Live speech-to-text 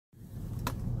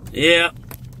Yeah.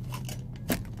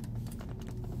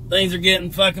 Things are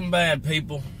getting fucking bad,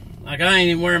 people. Like, I ain't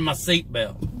even wearing my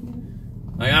seatbelt.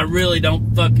 Like, I really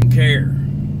don't fucking care.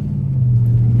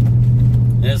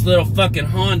 And this little fucking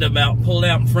Honda about pulled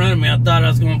out in front of me. I thought I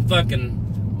was gonna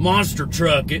fucking monster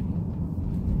truck it.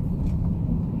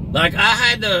 Like, I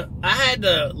had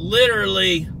to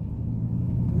literally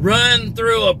run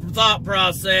through a thought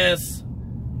process.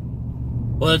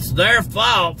 Well, it's their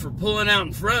fault for pulling out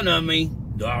in front of me.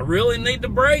 Do I really need to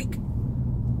brake?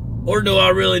 Or do I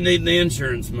really need the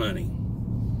insurance money?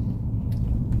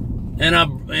 And I,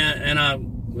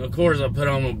 of course, I put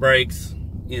on my brakes,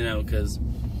 you know, because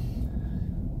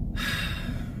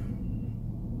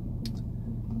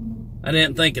I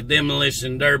didn't think a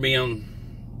demolition derby on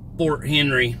Fort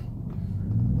Henry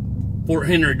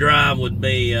Drive would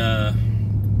be all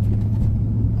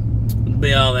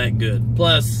that good.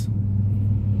 Plus,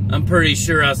 I'm pretty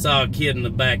sure I saw a kid in the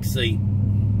back seat.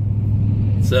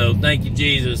 So thank you,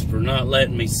 Jesus, for not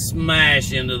letting me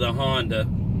smash into the Honda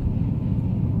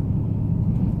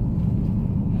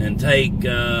and take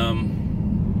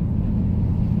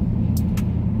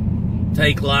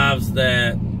lives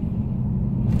that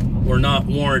were not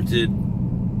warranted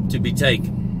to be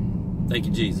taken. Thank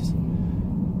you, Jesus.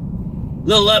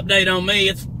 Little update on me.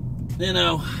 It's, you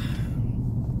know,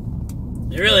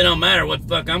 it really don't matter what the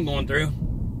fuck I'm going through.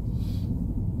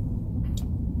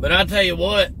 But I tell you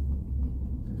what,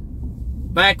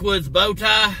 backwoods bow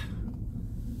tie.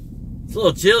 It's a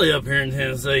little chilly up here in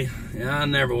Tennessee. Yeah, I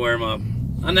never wear my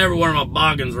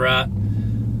boggins right.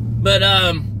 But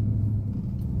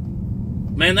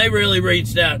man, they really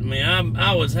reached out to me.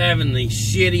 I was having the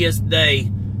shittiest day,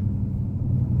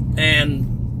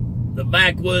 and the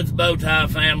backwoods bow tie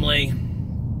family,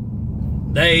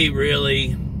 they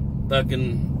really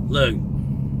fucking look.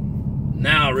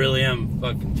 Now I really am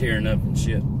fucking tearing up and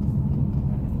shit.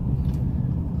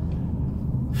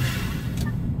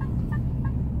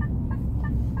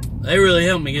 They really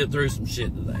helped me get through some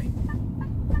shit today.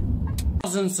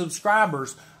 1,000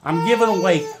 subscribers. I'm giving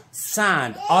away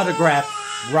signed, autographed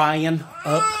Ryan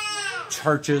Up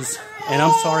Churches. And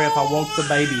I'm sorry if I woke the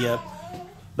baby up.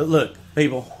 But look,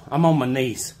 people, I'm on my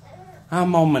knees.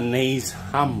 I'm on my knees.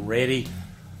 I'm ready.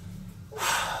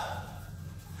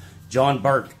 John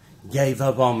Burke gave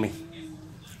up on me.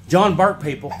 John Burke,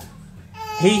 people,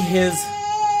 he has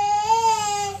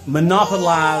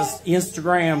monopolized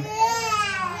Instagram.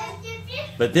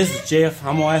 But this is Jeff.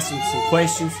 I'm going to ask him some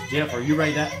questions. Jeff, are you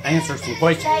ready to answer some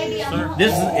questions? Sir?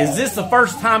 Is this the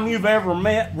first time you've ever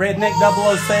met Redneck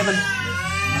 007?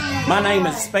 My name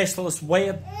is Specialist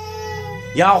Webb.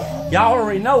 Y'all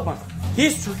already know my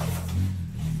history.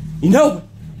 You know it.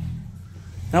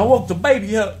 And I woke the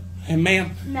baby up. And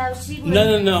ma'am. No, she was.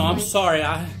 No. I'm sorry.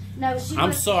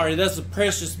 I'm sorry. That's a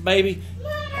precious baby.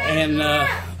 And,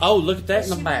 oh, look at that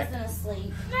in the back. She wasn't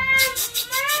asleep.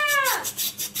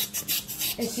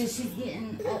 It's just she's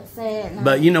getting upset.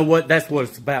 But you know what? That's what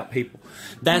it's about, people.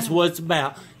 That's what it's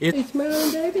about. It's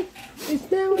mine, baby. It's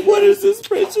mine. What is this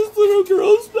precious little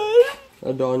girl's name?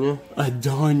 Adonia.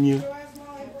 Adonia.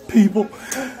 People.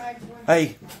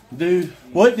 Hey, dude,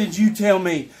 what did you tell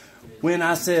me when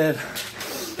I said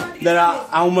that I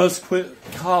almost quit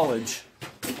college?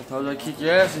 I told you I'd kick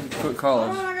your ass if you quit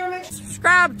college.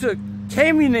 Subscribe to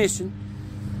KAMUNITION.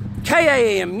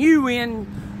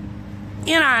 KAMUNITION.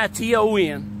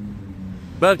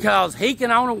 Because he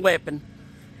can own a weapon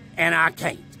and I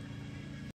can't.